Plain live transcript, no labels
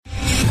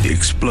The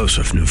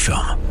explosive new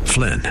film,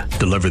 Flynn,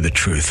 deliver the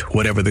truth,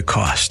 whatever the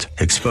cost,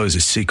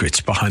 exposes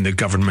secrets behind the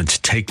government's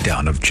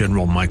takedown of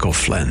General Michael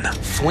Flynn.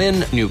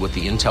 Flynn knew what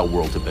the intel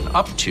world had been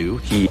up to.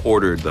 He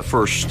ordered the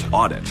first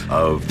audit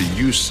of the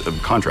use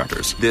of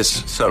contractors.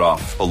 This set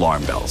off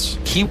alarm bells.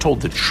 He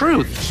told the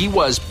truth. He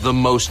was the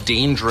most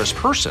dangerous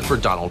person for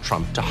Donald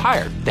Trump to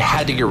hire. They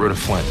had to get rid of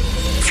Flynn.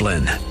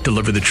 Flynn,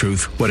 deliver the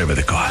truth, whatever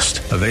the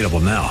cost. Available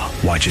now.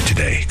 Watch it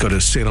today. Go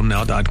to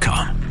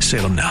salemnow.com.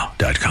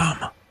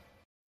 salemnow.com.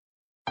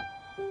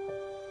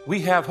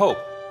 We have hope.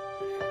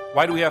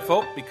 Why do we have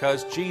hope?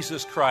 Because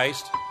Jesus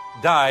Christ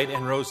died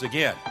and rose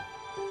again.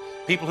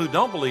 People who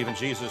don't believe in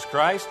Jesus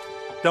Christ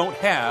don't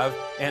have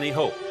any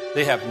hope.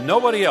 They have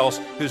nobody else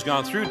who's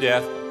gone through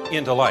death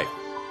into life.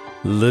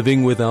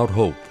 Living without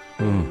hope.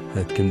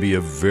 That can be a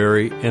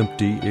very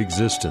empty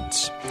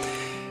existence.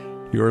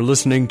 You're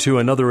listening to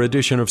another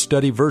edition of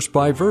Study Verse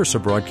by Verse, a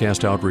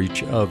broadcast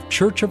outreach of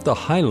Church of the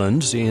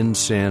Highlands in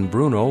San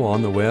Bruno,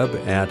 on the web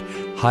at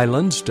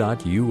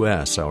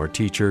highlands.us. Our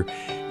teacher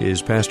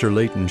is Pastor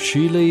Leighton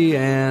Sheely,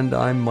 and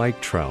I'm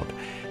Mike Trout.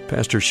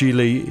 Pastor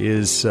Sheely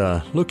is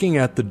looking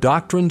at the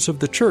doctrines of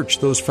the church,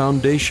 those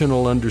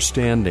foundational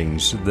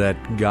understandings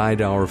that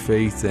guide our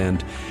faith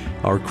and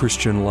our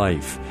Christian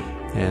life.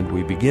 And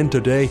we begin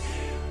today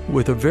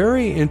with a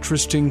very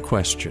interesting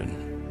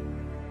question.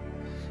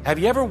 Have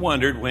you ever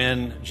wondered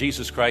when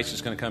Jesus Christ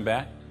is going to come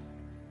back?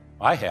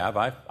 I have.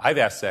 I've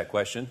asked that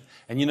question.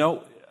 And you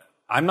know,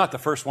 I'm not the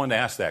first one to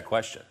ask that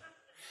question.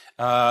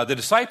 The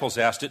disciples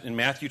asked it in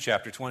Matthew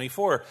chapter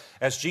 24.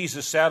 As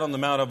Jesus sat on the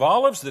Mount of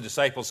Olives, the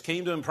disciples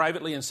came to him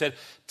privately and said,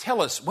 "Tell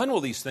us, when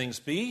will these things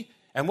be?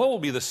 And what will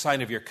be the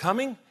sign of your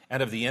coming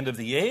and of the end of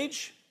the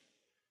age?"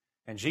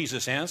 And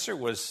Jesus' answer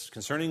was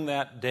concerning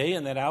that day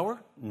and that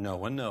hour, no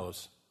one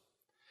knows.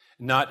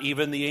 Not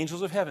even the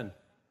angels of heaven,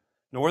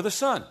 nor the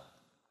Son,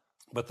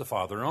 but the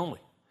Father only.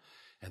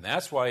 And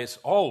that's why it's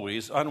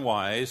always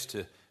unwise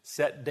to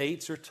set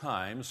dates or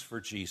times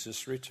for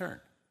Jesus' return.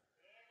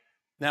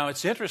 Now,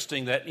 it's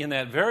interesting that in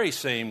that very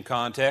same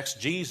context,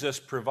 Jesus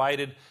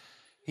provided,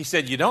 he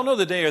said, you don't know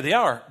the day or the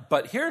hour,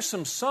 but here's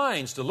some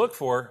signs to look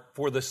for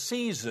the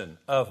season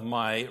of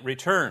my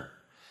return.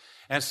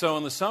 And so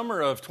in the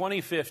summer of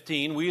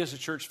 2015, we as a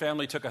church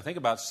family took, I think,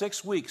 about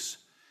 6 weeks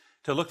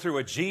to look through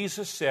what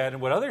Jesus said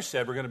and what others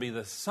said were going to be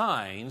the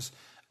signs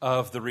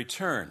of the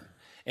return.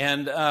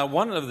 And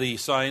one of the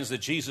signs that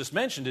Jesus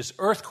mentioned is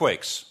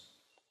earthquakes.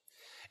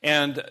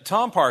 And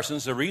Tom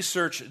Parsons, a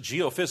research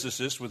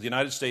geophysicist with the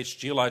United States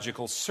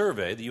Geological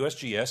Survey, the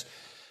USGS,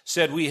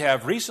 said we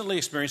have recently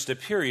experienced a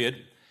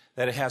period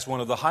that has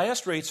one of the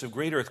highest rates of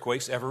great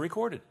earthquakes ever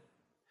recorded.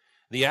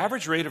 The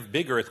average rate of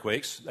big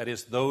earthquakes, that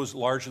is those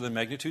larger than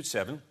magnitude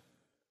 7,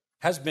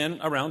 has been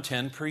around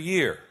 10 per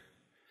year.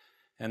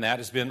 And that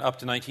has been up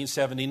to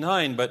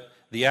 1979, but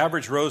the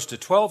average rose to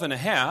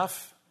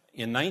 12.5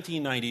 in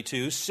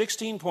 1992,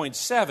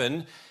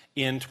 16.7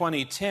 in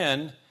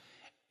 2010,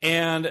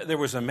 and there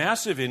was a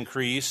massive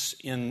increase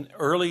in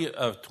early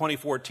of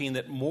 2014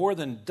 that more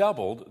than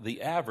doubled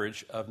the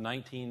average of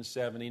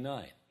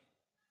 1979.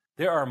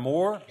 There are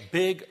more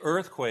big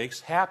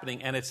earthquakes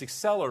happening, and it's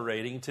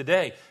accelerating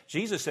today.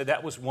 Jesus said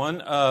that was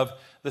one of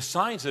the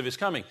signs of his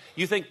coming.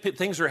 You think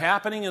things are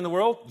happening in the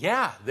world?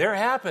 Yeah, they're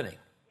happening.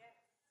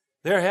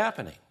 They're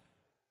happening.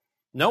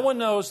 No one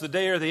knows the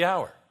day or the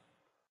hour.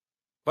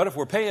 But if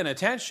we're paying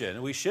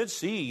attention, we should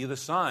see the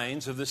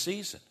signs of the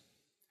season.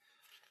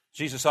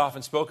 Jesus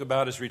often spoke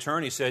about his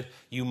return. He said,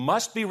 you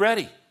must be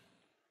ready,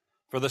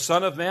 for the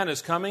Son of Man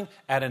is coming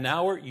at an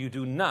hour you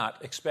do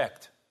not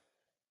expect.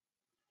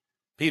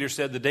 Peter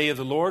said, the day of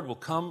the Lord will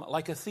come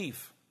like a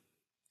thief.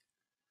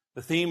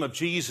 The theme of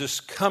Jesus'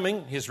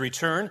 coming, his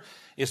return,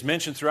 is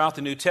mentioned throughout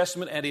the New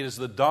Testament, and it is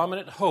the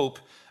dominant hope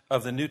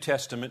of the New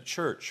Testament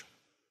church.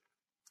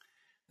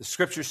 The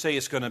scriptures say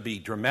it's going to be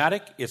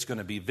dramatic, it's going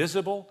to be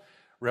visible.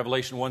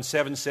 Revelation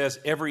 1:7 says,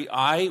 every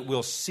eye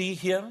will see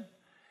him.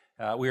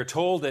 We are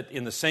told that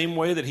in the same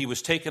way that he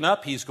was taken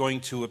up, he's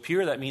going to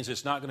appear. That means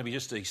it's not going to be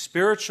just a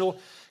spiritual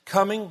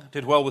coming to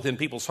dwell within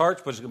people's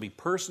hearts, but it's going to be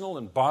personal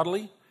and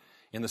bodily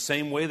in the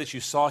same way that you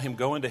saw him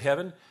go into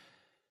heaven.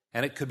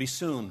 And it could be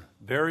soon,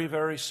 very,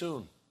 very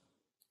soon.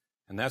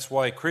 And that's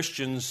why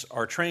Christians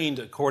are trained,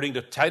 according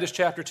to Titus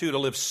chapter 2, to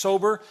live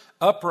sober,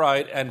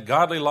 upright, and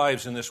godly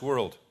lives in this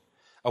world,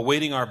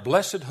 awaiting our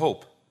blessed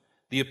hope,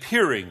 the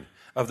appearing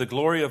of the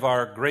glory of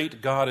our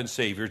great God and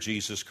Savior,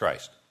 Jesus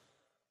Christ.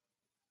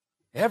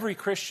 Every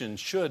Christian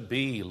should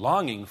be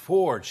longing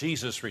for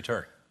Jesus'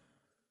 return.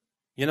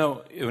 You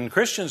know, when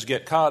Christians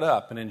get caught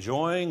up in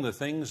enjoying the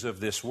things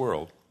of this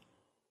world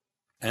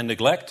and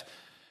neglect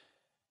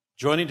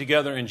joining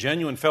together in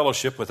genuine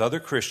fellowship with other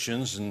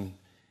Christians and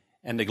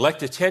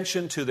neglect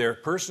attention to their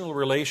personal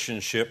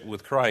relationship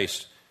with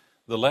Christ,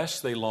 the less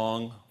they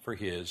long for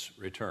his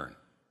return.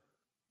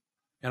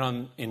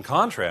 And in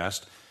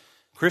contrast,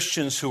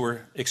 Christians who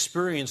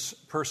experience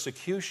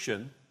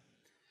persecution,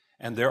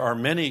 and there are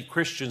many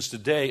Christians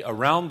today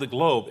around the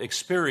globe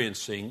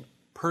experiencing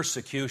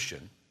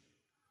persecution,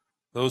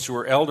 those who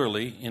are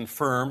elderly,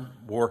 infirm,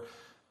 or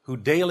who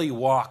daily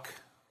walk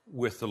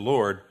with the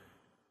Lord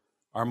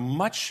are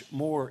much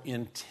more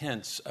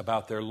intense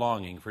about their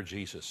longing for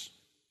Jesus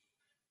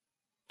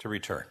to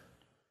return.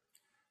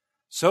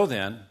 So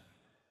then,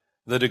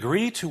 the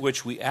degree to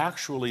which we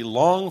actually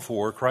long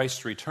for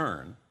Christ's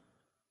return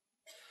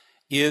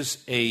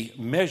is a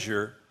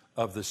measure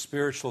of the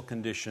spiritual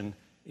condition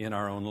in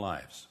our own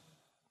lives.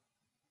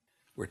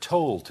 We're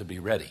told to be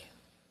ready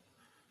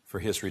for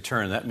His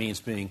return. That means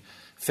being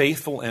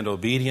faithful and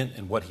obedient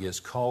in what He has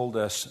called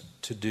us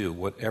to do,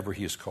 whatever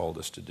He has called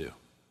us to do.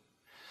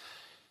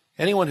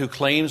 Anyone who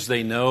claims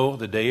they know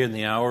the day and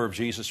the hour of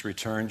Jesus'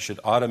 return should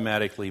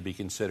automatically be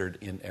considered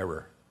in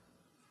error.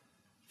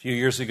 A few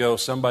years ago,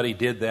 somebody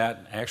did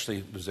that. Actually,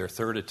 it was their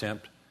third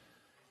attempt.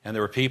 And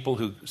there were people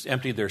who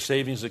emptied their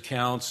savings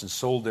accounts and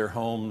sold their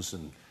homes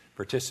and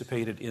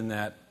participated in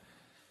that.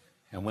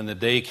 And when the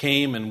day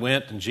came and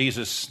went and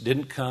Jesus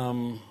didn't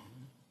come,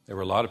 there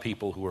were a lot of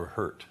people who were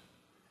hurt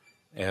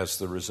as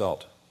the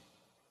result.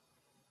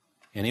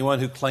 Anyone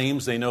who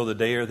claims they know the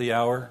day or the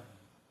hour,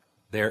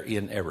 they're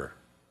in error.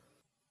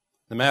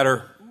 No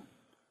matter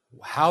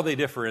how they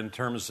differ in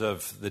terms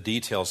of the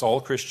details, all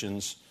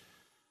Christians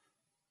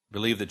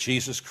believe that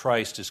Jesus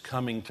Christ is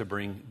coming to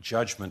bring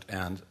judgment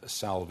and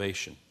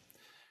salvation.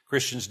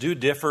 Christians do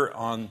differ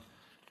on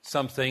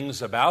some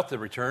things about the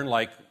return,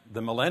 like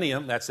the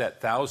millennium. That's that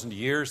 1,000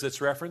 years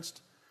that's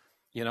referenced.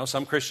 You know,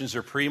 some Christians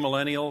are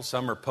premillennial,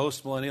 some are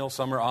postmillennial,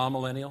 some are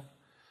amillennial.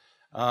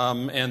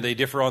 And they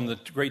differ on the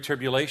Great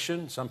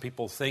Tribulation. Some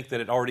people think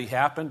that it already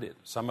happened.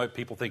 Some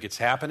people think it's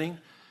happening.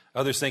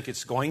 Others think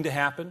it's going to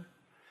happen.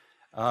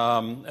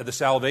 The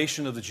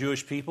salvation of the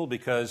Jewish people,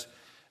 because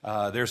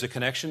there's a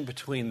connection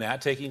between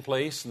that taking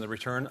place and the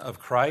return of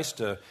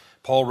Christ.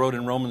 Paul wrote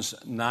in Romans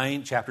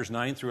 9, chapters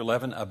 9 through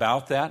 11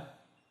 about that.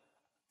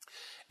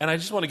 And I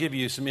just want to give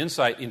you some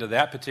insight into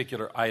that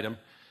particular item,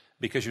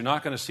 because you're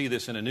not going to see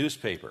this in a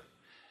newspaper.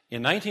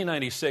 In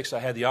 1996, I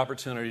had the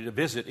opportunity to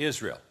visit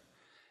Israel.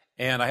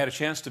 And I had a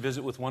chance to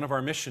visit with one of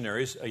our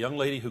missionaries, a young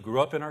lady who grew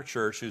up in our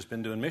church who's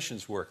been doing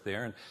missions work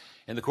there. And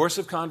in the course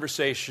of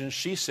conversation,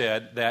 she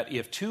said that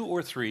if 2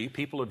 or 3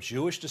 people of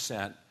Jewish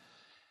descent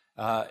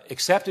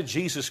accepted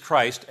Jesus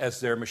Christ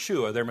as their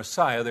Messiah, their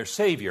Messiah, their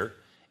Savior,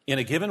 in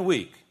a given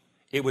week,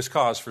 it was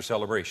cause for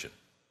celebration.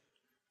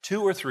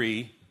 2 or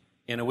 3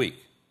 in a week.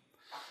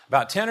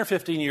 About 10 or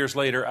 15 years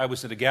later, I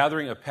was at a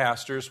gathering of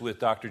pastors with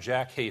Dr.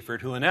 Jack Hayford,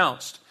 who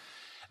announced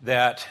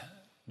that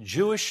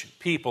Jewish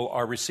people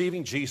are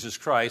receiving Jesus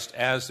Christ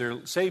as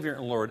their Savior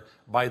and Lord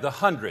by the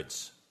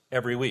hundreds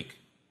every week.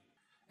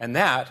 And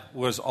that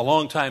was a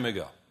long time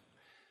ago.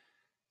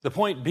 The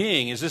point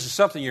being is this is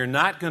something you're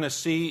not going to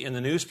see in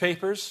the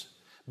newspapers,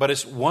 but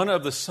it's one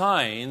of the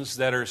signs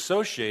that are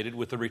associated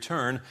with the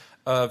return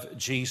of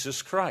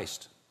Jesus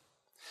Christ.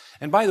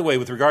 And by the way,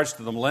 with regards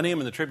to the millennium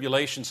and the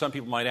tribulation, some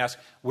people might ask,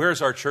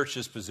 where's our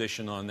church's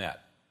position on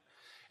that?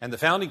 And the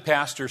founding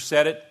pastor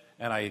said it,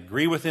 and I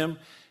agree with him.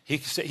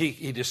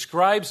 He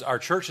describes our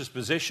church's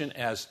position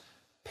as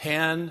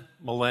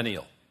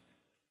pan-millennial,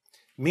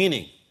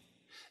 meaning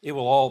it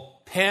will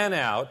all pan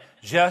out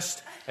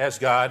just as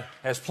God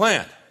has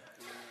planned.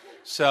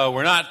 So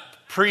we're not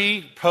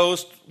pre,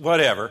 post,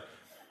 whatever.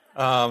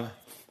 Now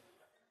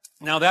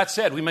that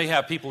said, we may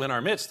have people in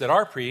our midst that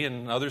are pre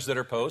and others that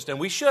are post, and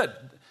we should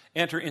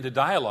enter into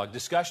dialogue,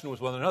 discussion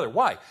with one another.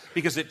 Why?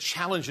 Because it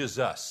challenges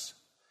us.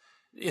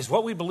 Is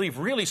what we believe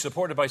really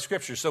supported by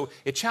Scripture? So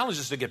it challenges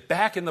us to get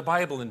back in the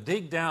Bible and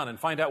dig down and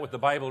find out what the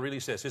Bible really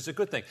says. It's a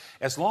good thing.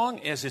 As long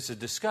as it's a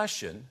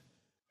discussion,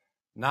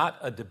 not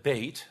a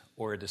debate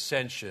or a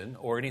dissension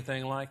or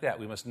anything like that.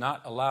 We must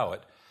not allow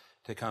it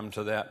to come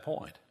to that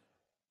point.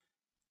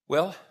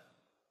 Well,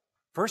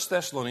 1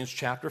 Thessalonians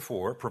chapter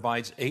 4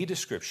 provides a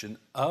description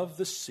of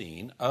the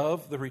scene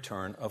of the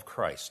return of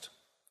Christ.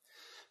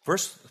 1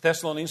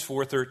 Thessalonians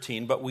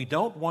 4:13, but we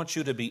don't want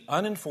you to be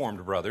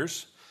uninformed,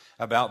 brothers,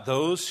 about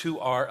those who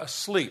are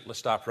asleep. Let's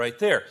stop right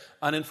there.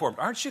 Uninformed.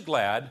 Aren't you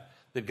glad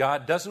that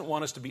God doesn't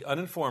want us to be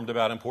uninformed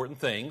about important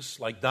things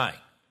like dying?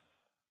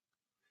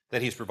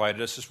 That He's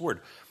provided us His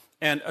Word.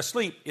 And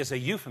asleep is a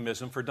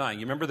euphemism for dying.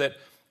 You remember that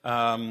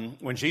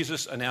when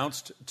Jesus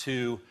announced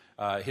to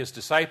His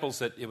disciples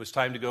that it was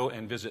time to go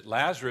and visit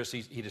Lazarus,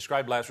 He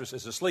described Lazarus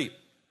as asleep.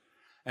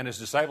 And His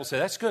disciples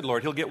said, that's good,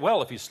 Lord, he'll get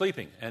well if he's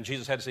sleeping. And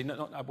Jesus had to say,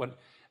 no,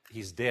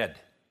 he's dead.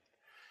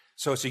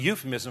 So it's a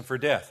euphemism for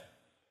death.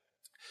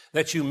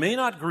 That you may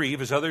not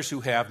grieve as others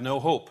who have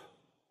no hope.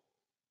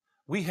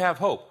 We have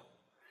hope.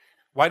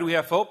 Why do we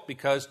have hope?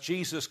 Because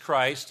Jesus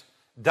Christ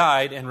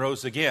died and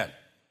rose again.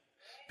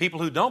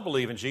 People who don't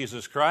believe in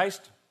Jesus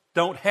Christ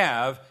don't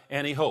have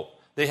any hope.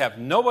 They have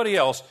nobody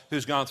else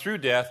who's gone through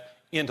death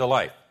into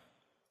life.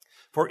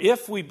 For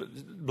if we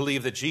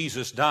believe that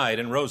Jesus died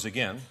and rose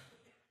again,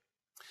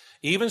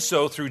 even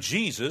so, through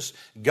Jesus,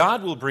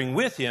 God will bring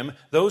with Him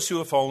those who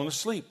have fallen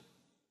asleep.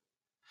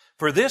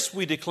 For this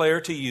we declare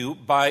to you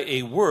by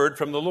a word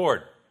from the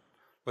Lord.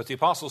 What the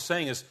apostle is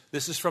saying is,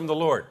 this is from the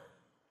Lord.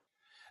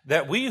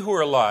 That we who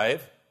are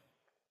alive,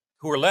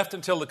 who are left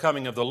until the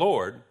coming of the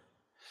Lord,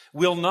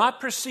 will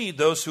not precede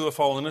those who have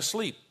fallen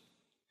asleep.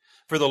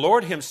 For the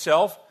Lord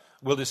himself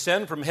will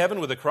descend from heaven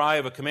with a cry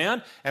of a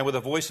command, and with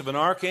the voice of an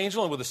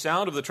archangel, and with the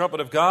sound of the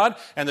trumpet of God,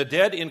 and the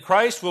dead in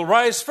Christ will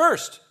rise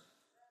first.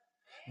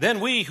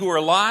 Then we who are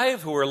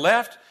alive, who are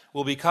left,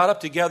 will be caught up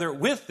together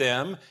with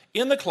them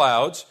in the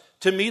clouds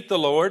to meet the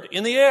Lord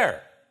in the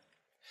air.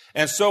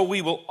 And so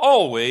we will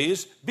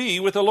always be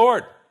with the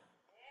Lord.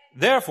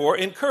 Therefore,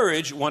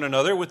 encourage one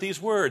another with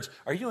these words.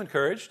 Are you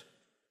encouraged?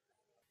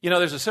 You know,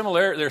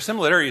 there are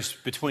similarities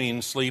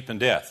between sleep and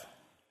death.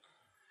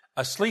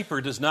 A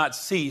sleeper does not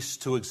cease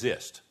to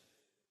exist,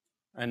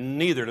 and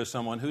neither does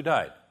someone who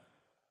died.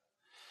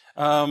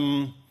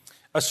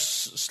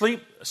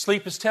 Sleep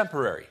is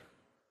temporary,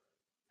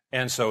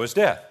 and so is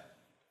death.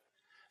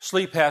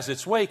 Sleep has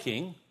its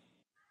waking,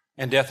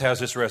 and death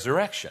has its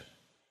resurrection.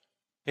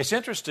 It's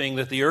interesting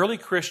that the early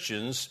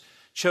Christians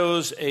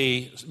chose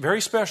a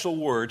very special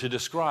word to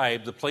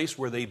describe the place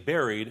where they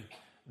buried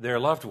their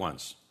loved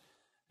ones.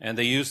 And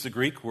they used the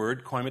Greek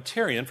word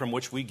koimeterion, from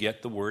which we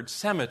get the word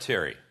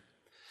cemetery.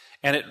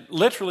 And it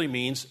literally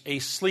means a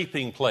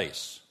sleeping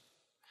place,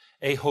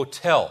 a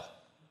hotel,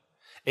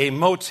 a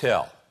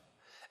motel,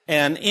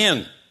 an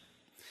inn.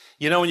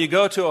 You know, when you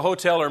go to a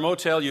hotel or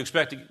motel, you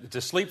expect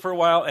to sleep for a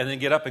while and then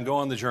get up and go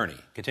on the journey,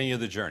 continue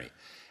the journey.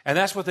 And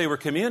that's what they were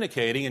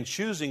communicating and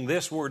choosing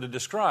this word to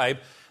describe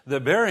the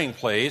burying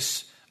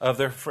place of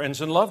their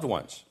friends and loved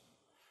ones.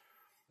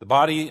 The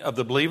body of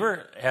the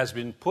believer has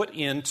been put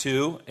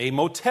into a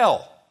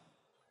motel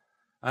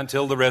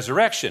until the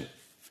resurrection.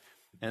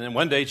 And then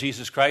one day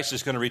Jesus Christ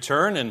is going to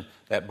return and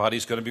that body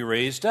is going to be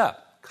raised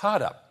up,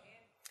 caught up.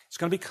 It's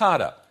going to be caught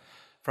up.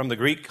 From the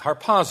Greek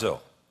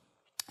harpazo,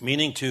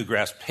 meaning to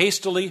grasp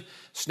hastily,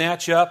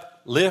 snatch up,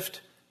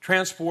 lift,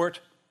 transport,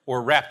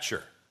 or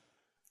rapture,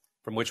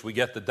 from which we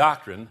get the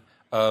doctrine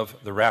of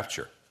the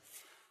rapture.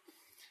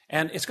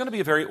 And it's going to be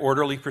a very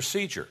orderly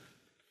procedure.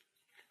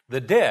 The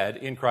dead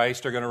in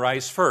Christ are going to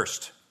rise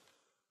first.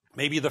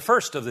 Maybe the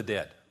first of the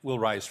dead will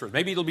rise first.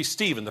 Maybe it'll be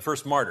Stephen, the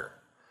first martyr,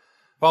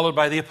 followed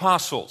by the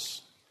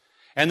apostles.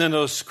 And then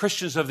those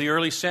Christians of the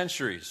early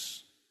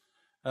centuries,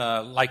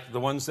 like the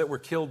ones that were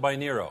killed by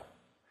Nero.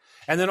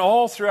 And then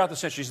all throughout the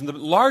centuries. And the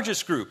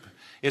largest group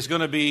is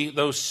going to be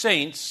those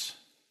saints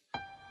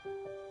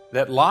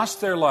that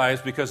lost their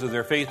lives because of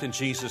their faith in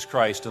Jesus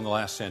Christ in the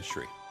last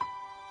century.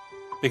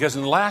 Because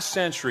in the last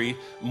century,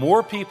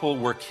 more people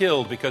were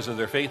killed because of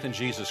their faith in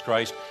Jesus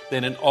Christ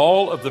than in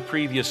all of the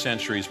previous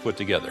centuries put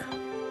together.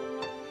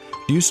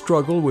 Do you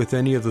struggle with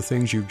any of the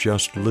things you've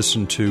just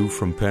listened to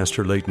from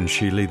Pastor Leighton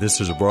Sheely?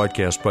 This is a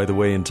broadcast, by the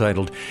way,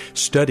 entitled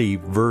Study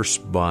Verse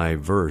by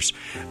Verse.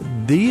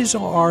 These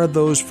are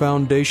those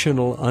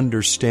foundational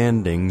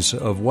understandings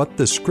of what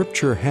the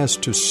Scripture has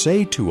to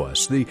say to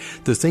us, the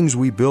things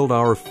we build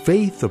our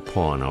faith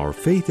upon, our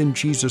faith in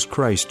Jesus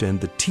Christ and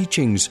the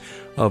teachings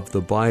of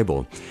the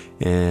Bible.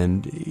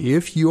 And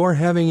if you are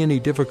having any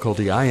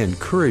difficulty, I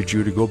encourage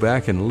you to go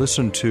back and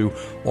listen to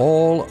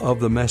all of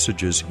the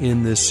messages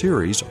in this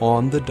series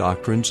on the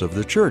doctrines of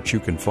the church.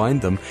 You can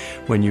find them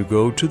when you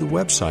go to the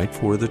website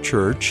for the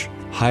church,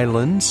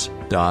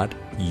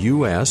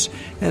 highlands.us,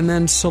 and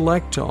then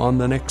select on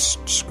the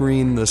next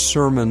screen the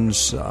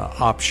sermons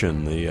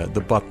option,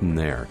 the button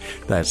there.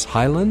 That's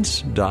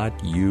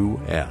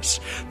highlands.us.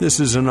 This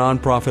is a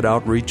nonprofit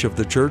outreach of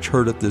the church,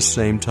 heard at this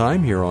same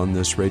time here on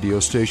this radio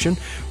station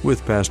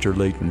with Pastor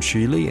Leighton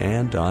Sheely,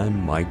 and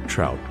I'm Mike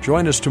Trout.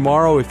 Join us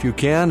tomorrow if you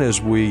can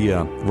as we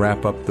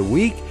wrap up the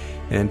week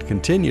and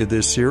continue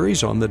this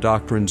series on the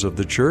doctrines of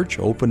the church,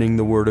 opening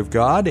the Word of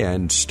God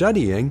and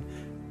studying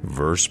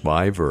verse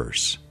by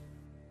verse.